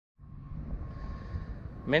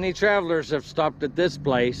Many travelers have stopped at this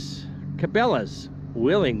place, Cabela's,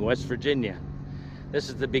 Wheeling, West Virginia. This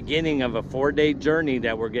is the beginning of a 4-day journey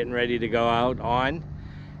that we're getting ready to go out on,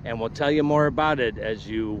 and we'll tell you more about it as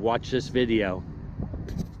you watch this video.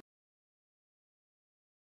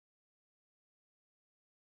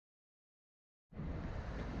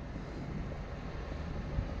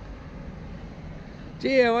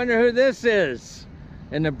 Gee, I wonder who this is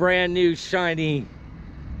in the brand new shiny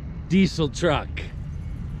diesel truck.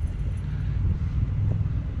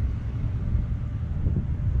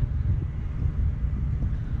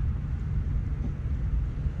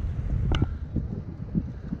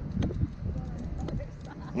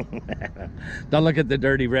 Don't look at the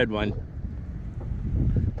dirty red one.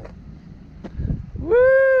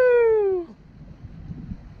 Woo!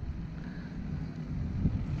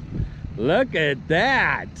 Look at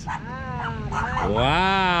that!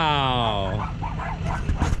 Wow!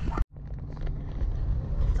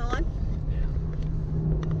 It's on?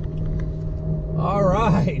 All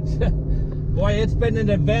right. Boy, it's been an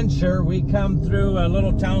adventure. We come through a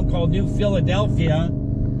little town called New Philadelphia,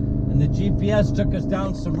 and the GPS took us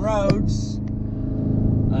down some roads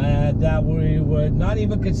that we would not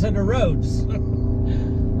even consider roads.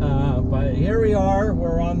 But here we are.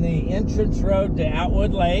 We're on the entrance road to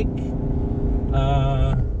Atwood Lake.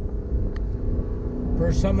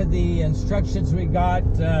 For some of the instructions we got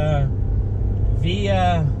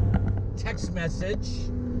via text message,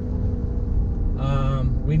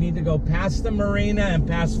 we need to go past the marina and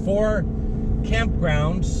past 4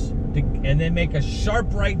 campgrounds and then make a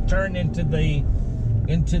sharp right turn into the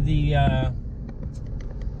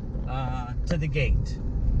to the gate.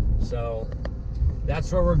 So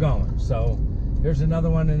that's where we're going. So here's another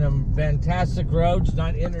one in them fantastic roads,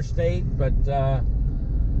 not interstate, but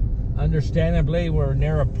understandably we're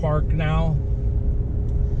near a park now.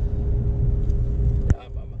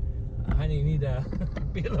 Honey, you need to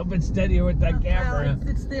be a little bit steadier with that camera. Well,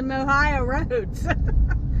 it's the Ohio roads.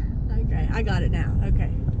 Okay, I got it now.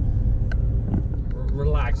 Okay.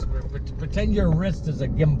 Relax. Pretend your wrist is a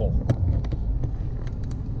gimbal.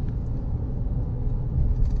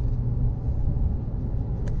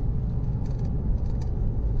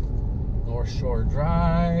 North Shore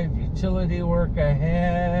Drive, utility work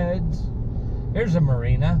ahead. Here's a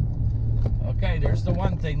marina. Okay, there's the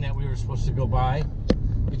one thing that we were supposed to go by.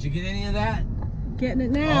 Did you get any of that? Getting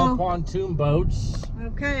it now. All pontoon boats.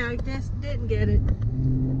 Okay, I just didn't get it.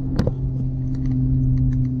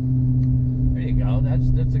 There you go.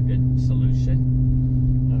 That's a good solution.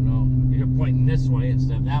 I don't know. You're pointing this way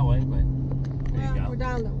instead of that way, but there you go. We're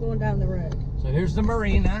going down the road. So here's the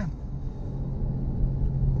marina.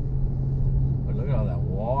 But look at all that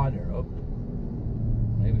water. Oh,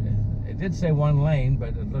 maybe it did say 1 lane, but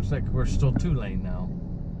it looks like we're still 2 lane now.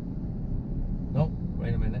 Nope.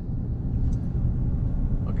 Wait a minute.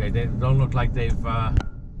 Okay, they don't look like they've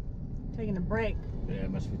Taking a break. Yeah,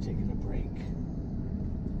 it must be taking a break.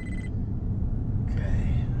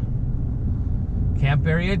 Okay. Camp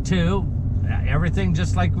area 2. Everything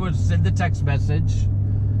just like was in the text message.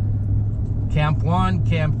 Camp 1,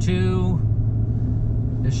 Camp 2.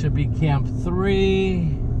 This should be Camp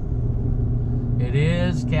 3. It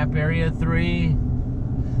is Camp area 3.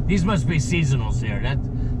 These must be seasonals here.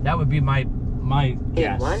 That would be my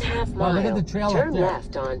guess. In 1/2 mile, look at the trail turn up there.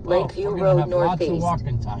 left on Lakeview we're gonna Road have Northeast. Lots of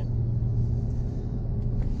walking time.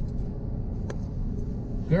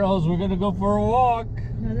 Girls, we're gonna go for a walk.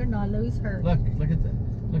 No, they're not. Lose her. Look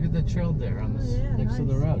at the trail there on this next to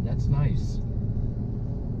the road. That's nice.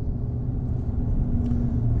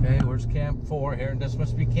 Okay, where's Camp 4 here? This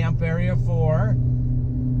must be Camp Area 4.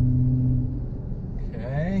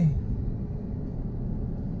 Okay.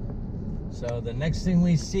 So the next thing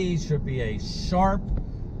we see should be a sharp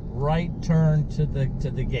right turn to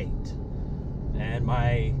the gate. And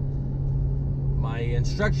my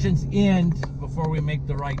instructions end before we make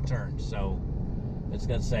the right turn. So it's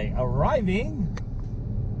gonna say arriving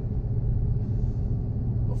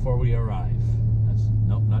before we arrive. That's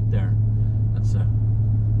nope, not there. That's a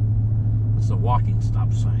walking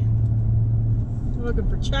stop sign. Looking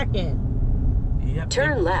for check-in. Yep.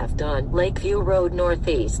 Turn left on Lakeview Road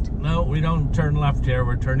Northeast. No, we don't turn left here.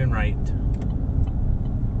 We're turning right.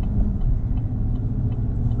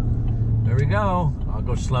 There we go. I'll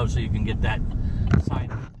go slow so you can get that sign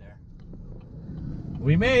right there.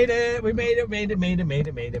 We made it. We made it. Made it.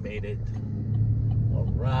 All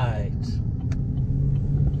right.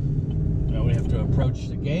 Now we have to approach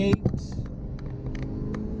the gate.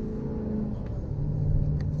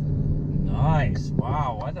 Nice.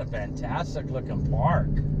 Wow, what a fantastic looking park.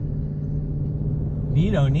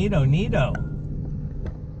 Neato.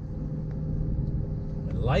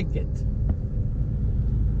 I like it.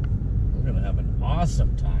 We're gonna have an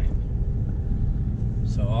awesome time.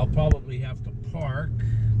 So I'll probably have to park.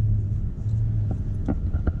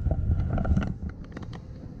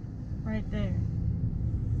 Right there.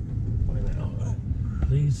 Wait a minute. Oh,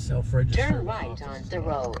 please self-register. Turn right on the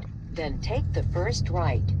road, then take the first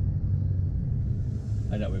right.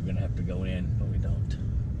 I thought we were gonna have to go in, but we don't.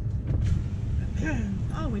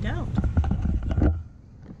 Oh, we don't.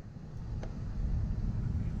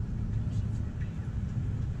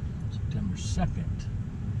 September 2nd.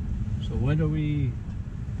 So when do we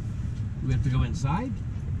have to go inside?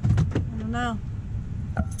 I don't know.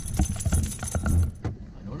 I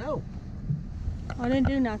don't know. I didn't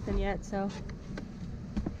do nothing yet, so.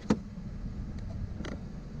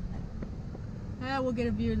 We'll get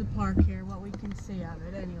a view of the park here, what we can see of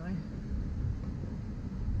it anyway.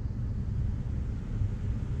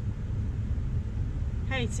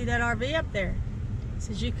 Hey, see that RV up there? It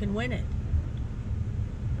says you can win it.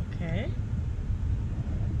 Okay.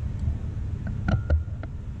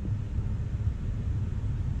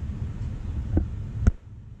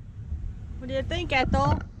 What do you think,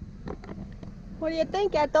 Ethel? What do you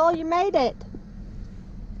think, Ethel? You made it.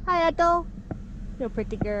 Hi, Ethel. You're a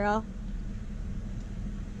pretty girl.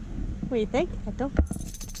 What do you think, Ethel?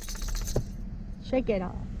 Shake it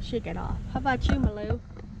off. Shake it off. How about you, Malou?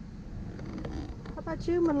 How about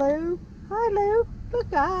you, Malou? Hi, Lou.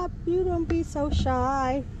 Look up. You don't be so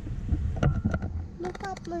shy. Look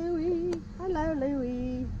up, Louie. Hello,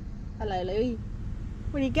 Louie. Hello, Louie.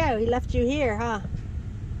 Where'd he go? He left you here, huh?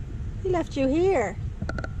 He left you here.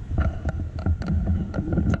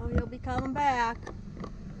 Oh, he'll be coming back.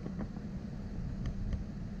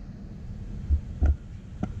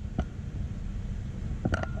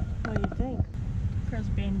 What do you think? Girl's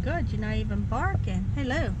being good. You're not even barking. Hey,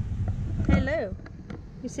 Lou. Hey, Lou.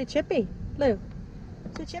 You see Chippy? Lou.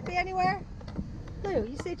 See Chippy anywhere? Lou,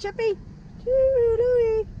 you see Chippy?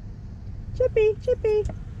 Louie. Chippy, Chippy.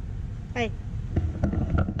 Hey.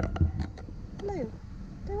 Lou,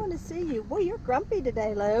 they want to see you. Boy, you're grumpy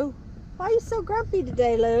today, Lou. Why are you so grumpy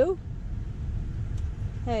today, Lou?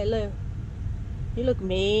 Hey, Lou. You look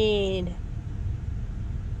mean.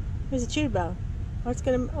 Here's a chew bone. What's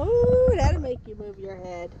gonna? Oh, that'll make you move your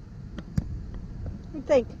head. What do you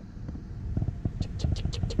think?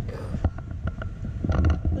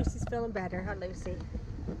 Lucy's feeling better, huh, Lucy?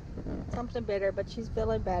 Something bitter, but she's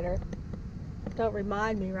feeling better. Don't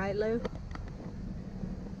remind me, right, Lou?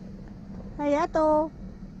 Hey, Ethel.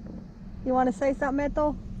 You want to say something,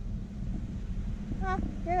 Ethel? Huh?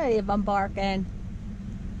 You're not even barking.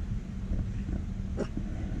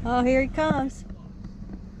 Oh, here he comes.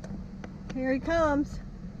 Here he comes.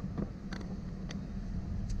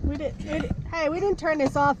 Hey, we didn't turn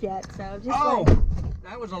this off yet, so just Oh, like,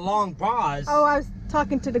 that was a long pause. oh, I was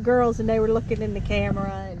talking to the girls and they were looking in the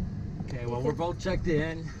camera, and Okay, well, we're both checked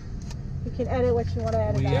in. you can edit what you want to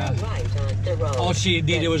edit. We, out. Turn right on the road. All she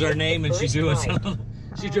needed was our name, and she First drew us a right. little.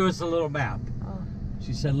 She drew us a little map. Oh.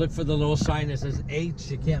 She said, "Look for the little sign that says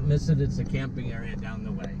H. You can't miss it. It's a camping area down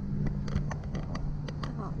the way."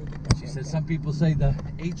 Oh. She said, "Some people say the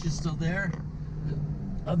H is still there.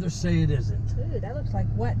 Others say it isn't." Ooh, that looks like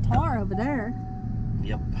wet tar over there.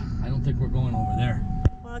 Yep. I don't think we're going over there.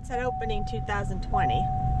 Well, it's at opening 2020.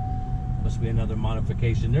 Must be another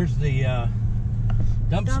modification. There's the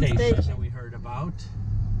dump station that we heard about.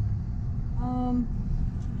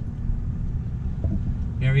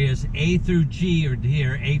 Areas A through G are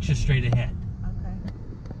here. H is straight ahead. Okay.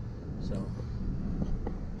 So.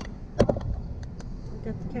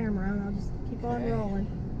 Got the camera on. I'll just keep on Okay. rolling.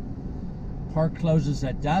 Park closes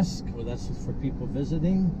at dusk. Well, that's for people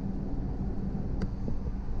visiting.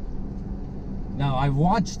 Now, I've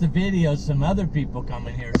watched the videos. Some other people come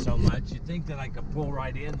in here so much. You'd think that I could pull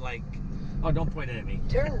right in like... Oh, don't point it at me.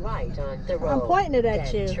 Turn right on the road. I'm pointing it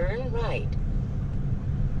at then you. Turn right.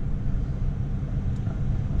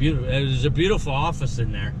 Beautiful. There's a beautiful office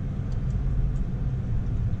in there.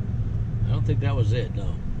 I don't think that was it,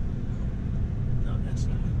 no. No, that's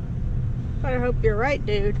not. Better hope you're right,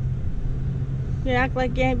 dude. You act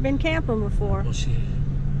like you ain't been camping before. Well, she...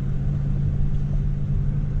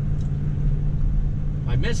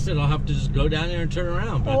 I missed it. I'll have to just go down there and turn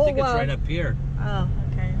around. But I think it's right up here. Oh,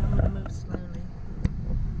 okay. I'm gonna move slowly.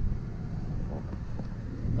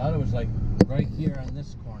 I thought it was like right here on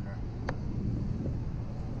this corner.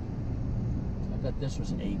 I thought this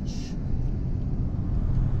was H. Is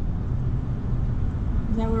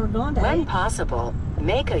that where we're going to? When possible,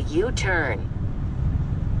 make a U-turn.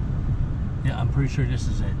 Yeah, I'm pretty sure this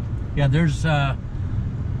is it. Yeah, there's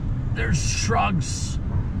Shrugs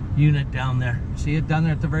unit down there. See it down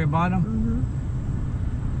there at the very bottom? Mm-hmm.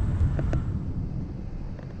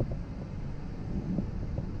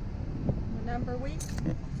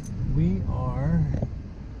 we? We are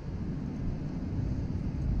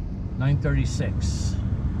 9:36.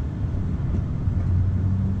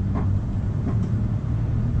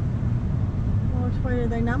 Well, which way are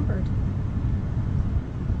they numbered?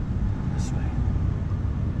 This way.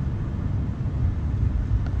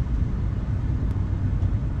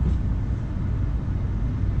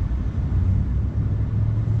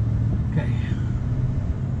 Okay.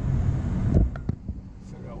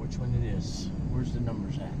 Figure out which one it is. Where's the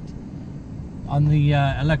numbers at? On the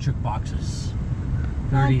electric boxes.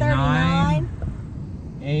 39,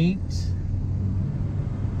 8,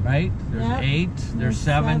 right? There's Yep. 8, there's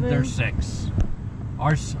 7, there's 6.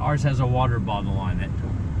 Ours has a water bottle on it.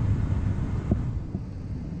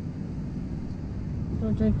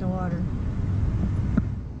 Don't drink the water.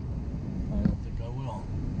 I don't think I will.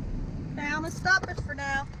 Okay, I'm gonna stop it for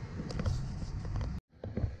now.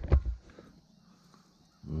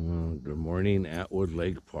 Good morning, Atwood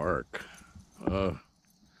Lake Park.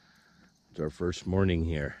 It's our first morning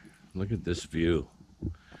here. Look at this view.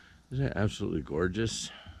 Isn't it absolutely gorgeous?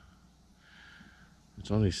 It's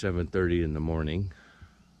only 7:30 in the morning,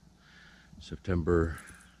 September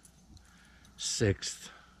 6th,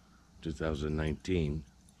 2019.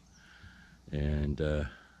 And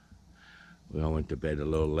we all went to bed a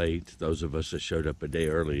little late. Those of us that showed up a day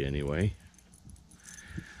early anyway.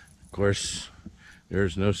 Of course,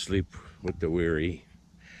 there's no sleep with the weary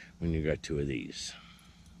when you got 2 of these.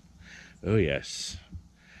 Oh yes,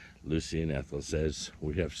 Lucy and Ethel says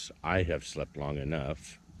I have slept long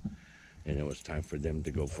enough, and it was time for them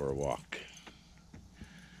to go for a walk.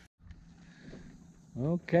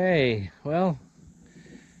 Okay, well,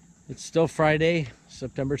 it's still Friday,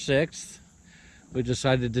 September 6th. We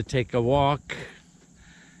decided to take a walk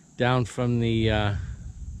down from the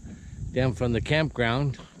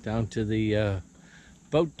campground down to the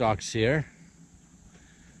boat docks here.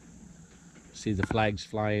 See the flags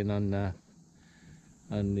flying on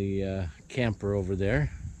the camper over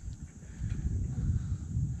there.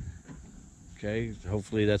 Okay,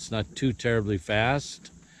 hopefully that's not too terribly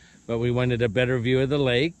fast, but we wanted a better view of the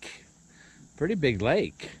lake. Pretty big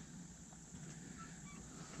lake.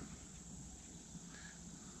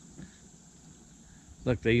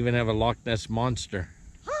 Look, they even have a Loch Ness monster.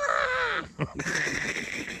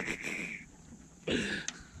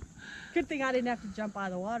 Good thing I didn't have to jump out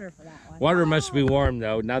of the water for that one. Water must be warm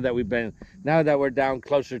though. Now that we're down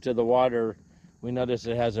closer to the water, we notice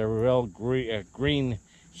it has a real green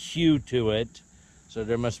hue to it. So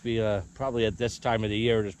there must be probably at this time of the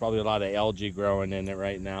year, there's probably a lot of algae growing in it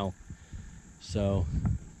right now. So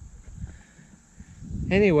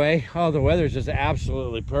anyway, the weather's just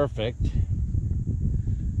absolutely perfect.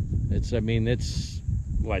 It's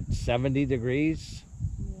what, 70 degrees?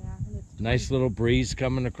 Yeah, and it's Nice little breeze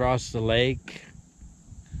coming across the lake.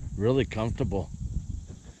 Really comfortable.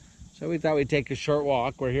 So we thought we'd take a short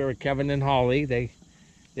walk. We're here with Kevin and Holly. They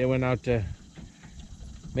went out to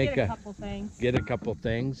get a couple things. Get a couple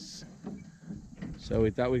things. So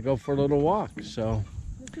we thought we'd go for a little walk. So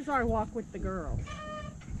This is our walk with the girls.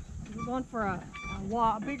 We're going for a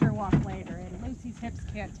bigger walk later, and Lucy's hips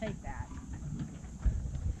can't take that.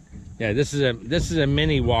 yeah, this is a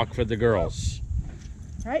mini walk for the girls.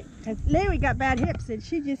 Right? Because Louie got bad hips and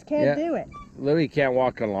she just can't do it. Louie can't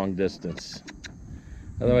walk a long distance.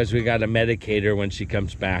 Otherwise we gotta medicate her when she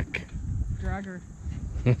comes back. Drug her.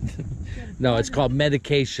 No, it's called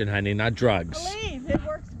medication, honey, not drugs. Believe it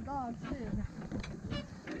works with dogs too.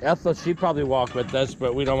 Ethel, she'd probably walk with us,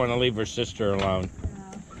 but we don't want to leave her sister alone.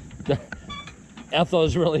 Yeah. Ethel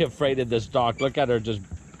is really afraid of this dog. Look at her just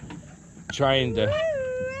trying to... Woo,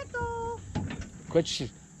 Ethel.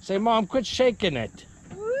 Say, Mom, quit shaking it.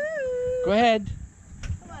 Woo. Go ahead.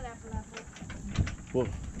 Come on, Ethel. Well,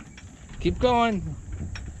 keep going.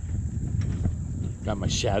 Got my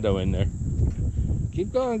shadow in there.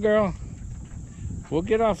 Keep going, girl. We'll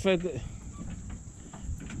get off at the...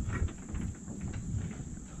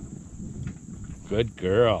 Good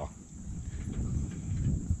girl.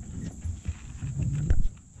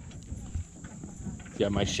 Yeah,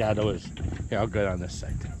 my shadow is... Here, I'll go on this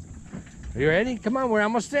side. Are you ready? Come on, we're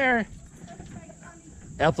almost there.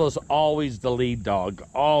 Ethel's always the lead dog.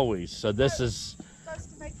 Always. So this is...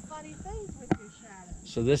 Supposed to make funny things with your shadow.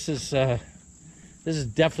 So this is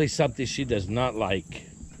definitely something she does not like.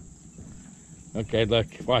 Okay, look,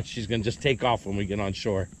 watch, she's gonna just take off when we get on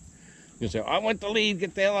shore. She's gonna say, I want the lead,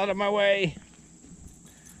 get the hell out of my way.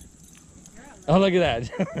 Oh, look at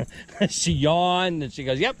that. She yawned and she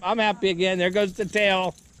goes, yep, I'm happy again. There goes the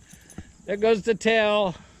tail. There goes the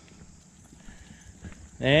tail.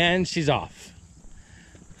 And she's off.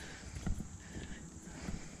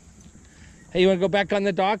 Hey, you want to go back on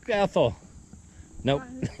the dock, Ethel? Nope.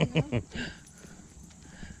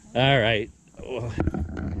 All right.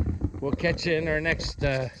 We'll catch you in our next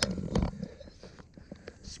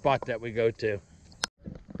spot that we go to.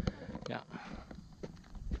 Yeah.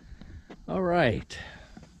 All right.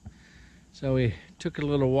 So we took a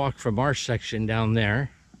little walk from our section down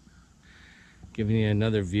there, giving you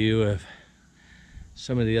another view of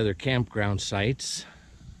some of the other campground sites.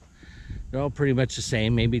 They're all pretty much the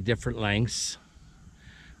same, maybe different lengths.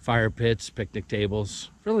 Fire pits, picnic tables.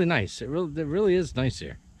 Really nice. It really is nice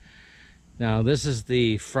here. Now, this is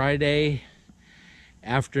the Friday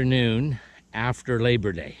afternoon after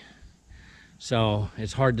Labor Day. So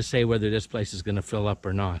it's hard to say whether this place is going to fill up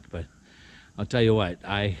or not, but I'll tell you what,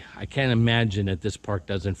 I can't imagine that this park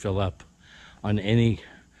doesn't fill up on any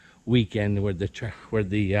weekend where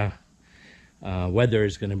the weather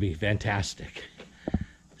is going to be fantastic.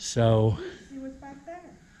 So, See what's back there?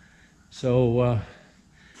 So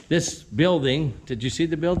this building, did you see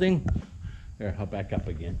the building? Here, I'll back up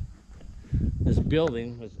again. This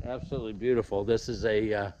building was absolutely beautiful. This is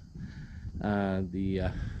a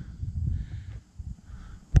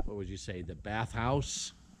what would you say, the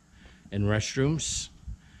bathhouse and restrooms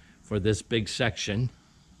for this big section.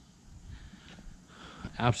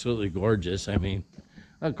 Absolutely gorgeous. I mean,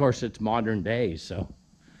 of course it's modern day, so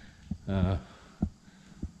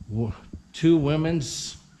 2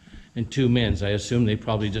 women's and 2 men's. I assume they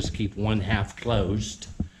probably just keep one half closed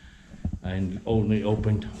and only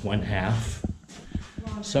opened one half.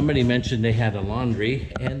 Somebody mentioned they had a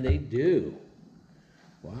laundry, and they do.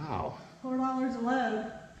 Wow. $4 a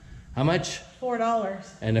load. How much? $4.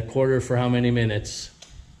 And a quarter for how many minutes?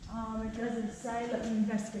 It doesn't say. Let me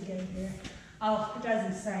investigate here. Oh, it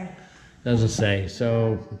doesn't say. Doesn't say.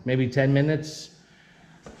 So maybe 10 minutes?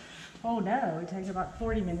 Oh no, it takes about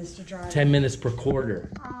 40 minutes to drive. 10 minutes per quarter.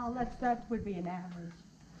 Oh, that would be an average.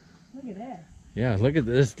 Look at that. Yeah, look at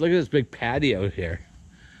this. Look at this big patio here.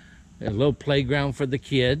 A little playground for the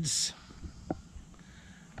kids.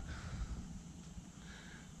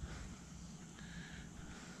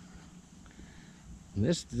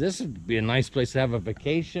 This would be a nice place to have a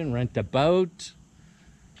vacation, rent a boat,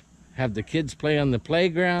 have the kids play on the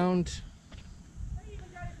playground. I even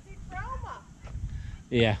got a big Roma.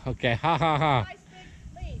 Yeah, okay, ha ha ha. Nice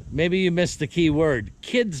big leaf. Maybe you missed the key word,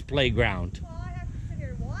 kids playground. Well, I have to sit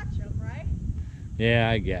here and watch them, right? Yeah,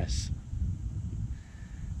 I guess.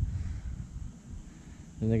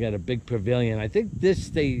 And they got a big pavilion. I think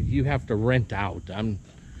you have to rent out.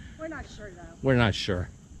 We're not sure though. We're not sure.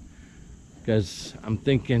 Because I'm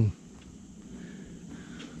thinking,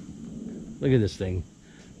 look at this thing.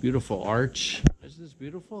 Beautiful arch. Isn't this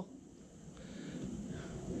beautiful?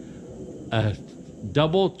 A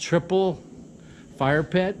double, triple fire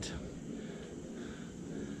pit.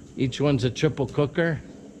 Each one's a triple cooker.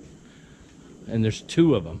 And there's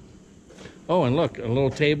 2 of them. Oh, and look, little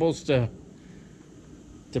tables to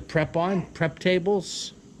prep on, prep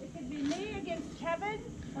tables. It could be me against Kevin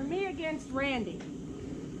or me against Randy.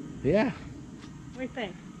 Yeah. What do you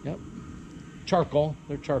think? Yep. Charcoal.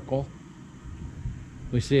 They're charcoal.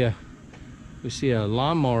 We see a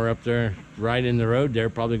lawnmower up there right in the road there,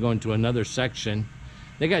 probably going to another section.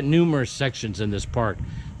 They got numerous sections in this park.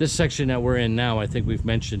 This section that we're in now, I think we've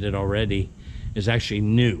mentioned it already, is actually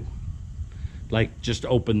new. Like just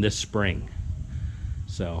opened this spring.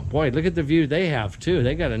 So, boy, look at the view they have too.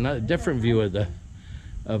 They got another different view of the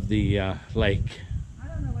lake. I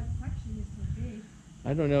don't know what section this would be.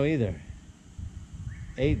 I don't know either.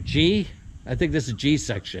 G? I think this is G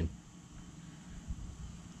section.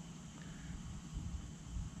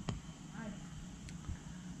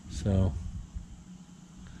 So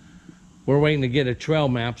we're waiting to get a trail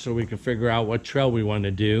map so we can figure out what trail we want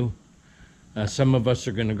to do. Some of us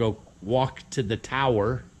are going to go walk to the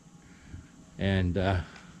tower and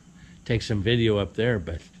take some video up there,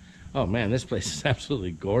 but oh man, this place is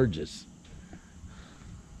absolutely gorgeous.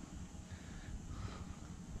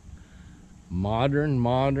 Modern,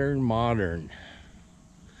 modern, modern.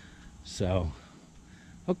 So,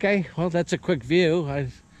 okay, well, that's a quick view.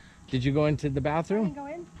 Did you go into the bathroom? I can go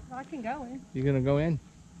in. I can go in. You gonna go in?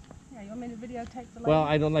 Yeah, you want me to videotape the lady? Well,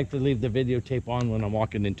 I don't like to leave the videotape on when I'm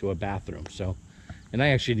walking into a bathroom, so, and I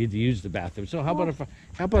actually need to use the bathroom. So how about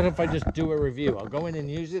if I just do a review? I'll go in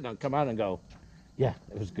and use it, I'll come out and go, yeah,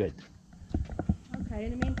 it was good. Okay,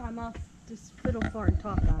 in the meantime, I'll just fiddle for and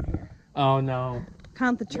talk out here. Oh no.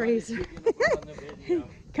 Count the trees.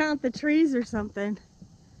 Count the trees or something.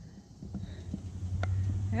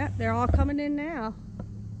 Yep, they're all coming in now.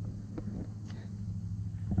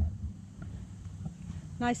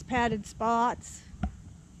 Nice padded spots.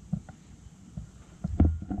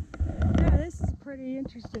 Yeah, pretty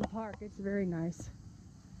interesting park. It's very nice.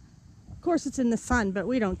 Of course, it's in the sun, but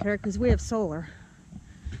we don't care because we have solar.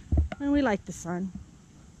 And we like the sun.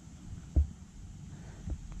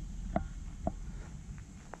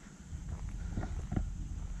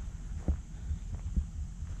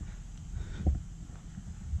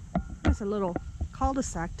 There's a little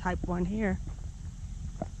cul-de-sac type one here.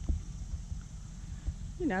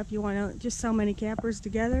 You know, if you want to just so many campers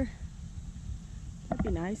together, that'd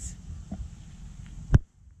be nice.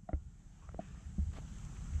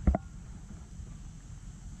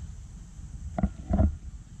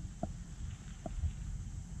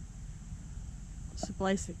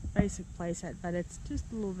 It's a basic place, but it's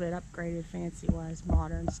just a little bit upgraded, fancy-wise,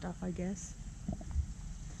 modern stuff, I guess.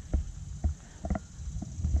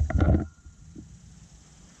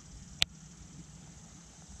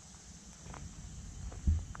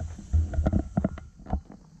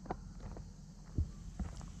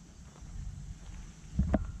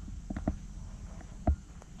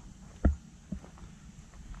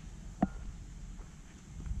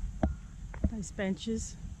 Nice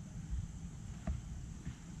benches.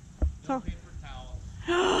 No paper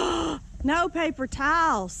towels. No paper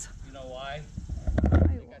towels. You know why? They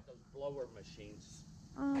got those blower machines.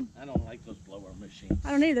 I don't like those blower machines.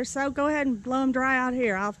 I don't either, so go ahead and blow them dry out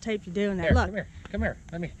here. I'll tape you doing that. Here, Look. come here.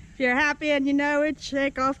 Let me. If you're happy and you know it,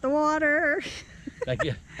 shake off the water. Thank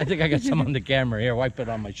you. I think I got some on the camera. Here, wipe it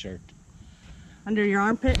on my shirt. Under your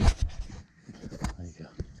armpit. There you go.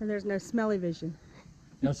 So there's no smelly vision.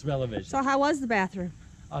 No smell of it. So how was the bathroom?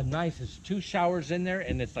 Nice. There's 2 showers in there,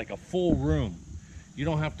 and it's like a full room. You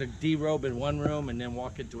don't have to derobe in one room and then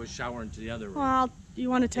walk into a shower into the other room. Well, do you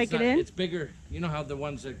want to take it in? It's bigger. You know how the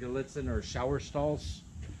ones that Galitzin are shower stalls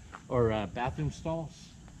or bathroom stalls?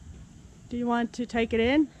 Do you want to take it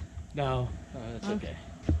in? No, that's okay.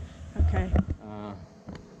 Okay.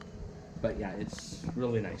 But yeah, it's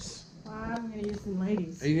really nice. Well, I'm going to use some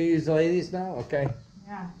ladies. Are you going to use the ladies now? Okay.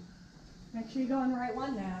 Yeah. Make sure you go in the right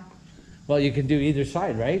one now. Well, you can do either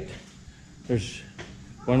side, right? There's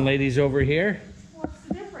one lady's over here. What's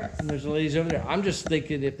the difference? And there's a ladies over there. I'm just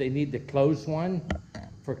thinking if they need to close one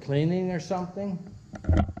for cleaning or something.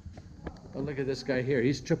 Oh, look at this guy here.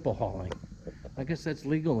 He's triple hauling. I guess that's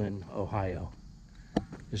legal in Ohio.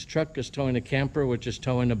 His truck is towing a camper, which is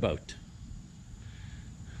towing a boat.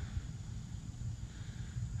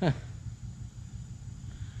 Huh.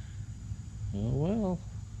 Oh, well.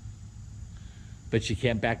 But you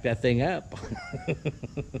can't back that thing up.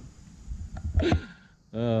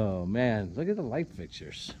 Oh, man. Look at the light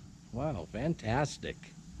fixtures. Wow, fantastic.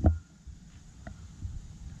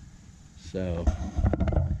 So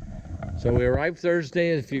we arrived Thursday,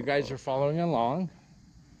 if you guys are following along.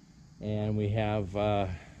 And we have,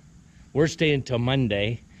 we're staying till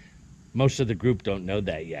Monday. Most of the group don't know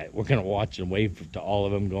that yet. We're going to watch and wave to all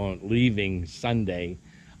of them leaving Sunday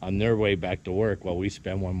on their way back to work while we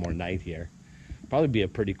spend one more night here. Probably be a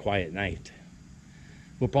pretty quiet night.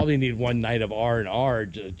 We'll probably need one night of R&R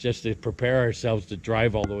just to prepare ourselves to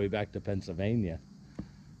drive all the way back to Pennsylvania.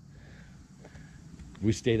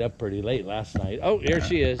 We stayed up pretty late last night. Oh, here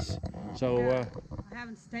she is. So I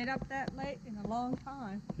haven't stayed up that late in a long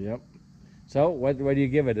time. Yep. So what do you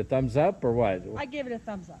give it? A thumbs up or what? I give it a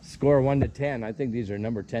thumbs up. Score 1 to 10. I think these are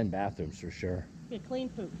number 10 bathrooms for sure. Be a clean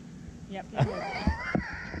poop. Yep.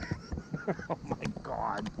 Oh my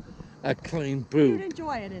God. A clean poop. You'd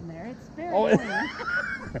enjoy it in there. It's very clean.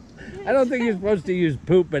 I don't think you're supposed to use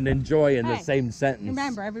poop and enjoy in the Hey, same sentence.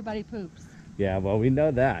 Remember, everybody poops. Yeah, well, we know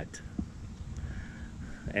that.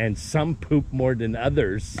 And some poop more than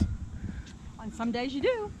others. On some days you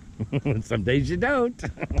do. Some days you don't. Some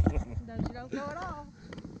days you don't go at all.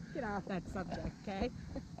 Get off that subject, okay?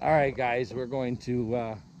 All right, guys, we're going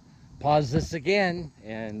to pause this again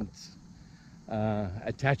and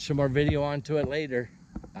attach some more video onto it later.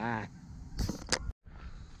 Bye.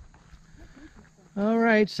 All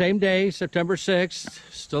right, same day, September 6th,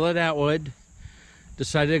 still at Atwood.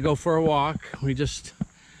 Decided to go for a walk. We just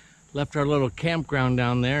left our little campground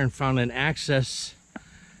down there and found an access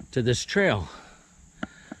to this trail.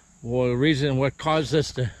 Well, the reason what caused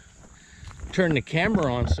us to turn the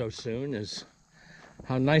camera on so soon is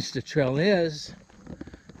how nice the trail is.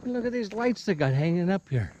 And look at these lights they got hanging up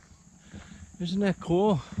here. Isn't that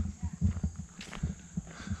cool?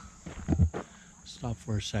 Stop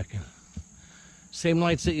for a second. Same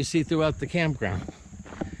lights that you see throughout the campground.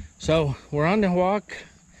 So we're on the walk.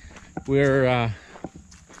 We're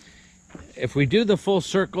if we do the full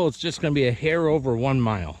circle, it's just going to be a hair over 1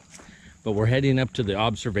 mile. But we're heading up to the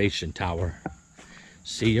observation tower.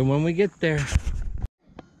 See you when we get there.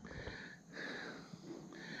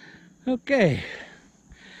 Okay.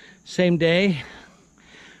 Same day.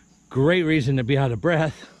 great reason to be out of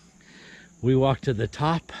breath, we walked to the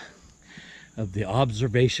top of the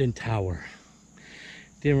observation tower.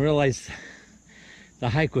 Didn't realize the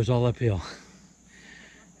hike was all uphill.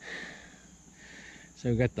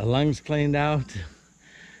 So we got the lungs cleaned out,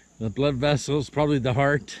 the blood vessels, probably the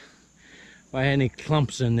heart. If I had any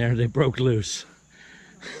clumps in there, they broke loose.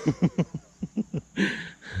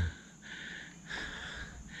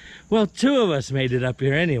 Well, 2 of us made it up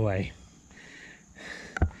here anyway.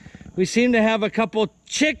 We seem to have a couple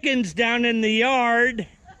chickens down in the yard.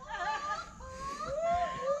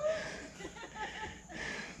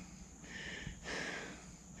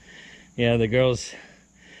 Yeah, the girls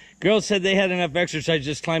said they had enough exercise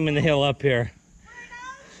just climbing the hill up here.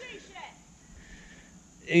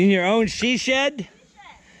 In your own she shed?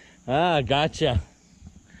 Ah, gotcha.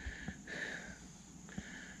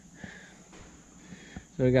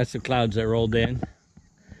 So we got some clouds that rolled in.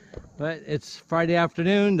 But it's Friday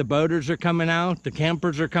afternoon, the boaters are coming out, the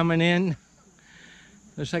campers are coming in.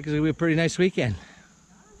 Looks like it's gonna be a pretty nice weekend.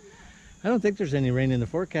 I don't think there's any rain in the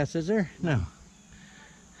forecast, is there? No.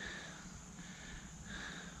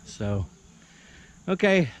 So,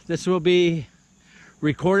 okay, this will be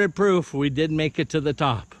recorded proof we did make it to the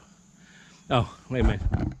top. Oh, wait a minute.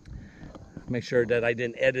 Make sure that I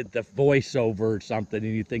didn't edit the voiceover or something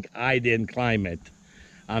and you think I didn't climb it.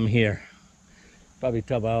 I'm here. Probably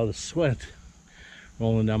tell by all the sweat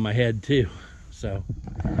rolling down my head too. So,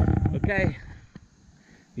 okay.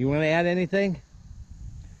 You want to add anything?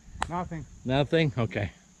 Nothing. Nothing?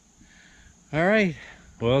 Okay. All right.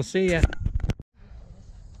 We'll see ya.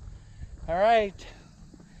 All right.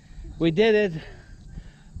 We did it.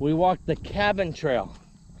 We walked the cabin trail.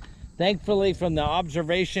 Thankfully, from the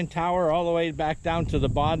observation tower all the way back down to the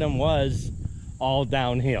bottom was all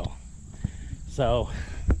downhill. So,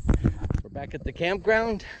 we're back at the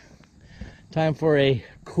campground. Time for a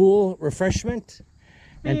cool refreshment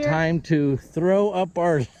and time to throw up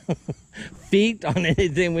our feet on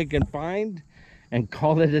anything we can find and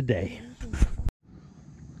call it a day.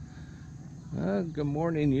 Good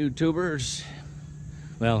morning, YouTubers.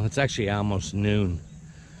 Well, it's actually almost noon.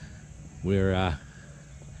 We're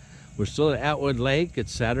still at Atwood Lake.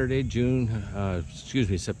 It's Saturday,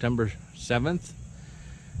 September 7th.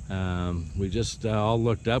 We just all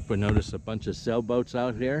looked up and noticed a bunch of sailboats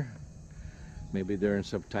out here. Maybe they're in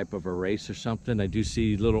some type of a race or something. I do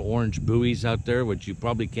see little orange buoys out there, which you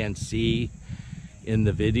probably can't see in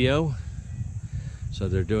the video. So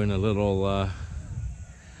they're doing a little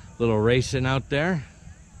racing out there.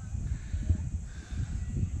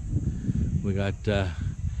 We got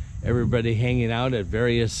everybody hanging out at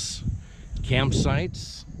various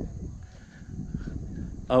campsites.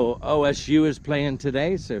 Oh, OSU is playing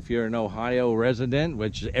today, so if you're an Ohio resident,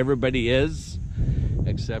 which everybody is,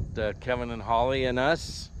 except Kevin and Holly and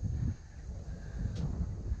us.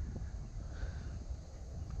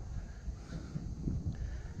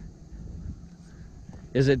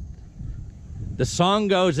 The song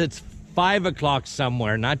goes, it's 5 o'clock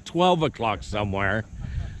somewhere, not 12 o'clock somewhere.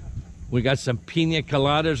 We got some pina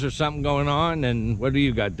coladas or something going on, and what do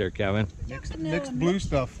you got there, Kevin? Mixed blue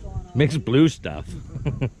stuff. Mixed blue stuff.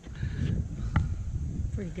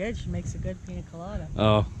 Pretty good. She makes a good pina colada.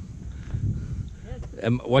 Oh.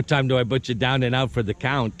 And what time do I put you down and out for the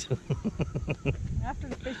count? After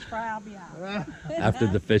the fish fry, I'll be out. After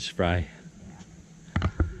the fish fry.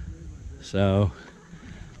 So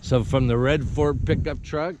from the Red Ford pickup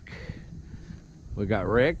truck, we got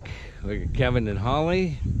Rick, we got Kevin and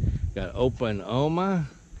Holly, got Opa and Oma,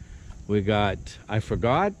 we got, I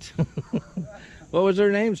forgot, what was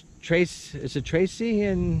their names? Is it Tracy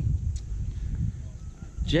and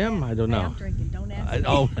Jim? I don't know. I'm drinking, don't ask me.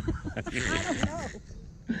 Oh. I don't know.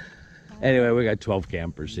 Anyway, we got 12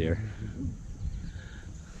 campers here.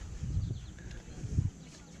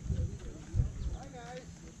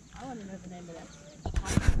 I want to know the name of that.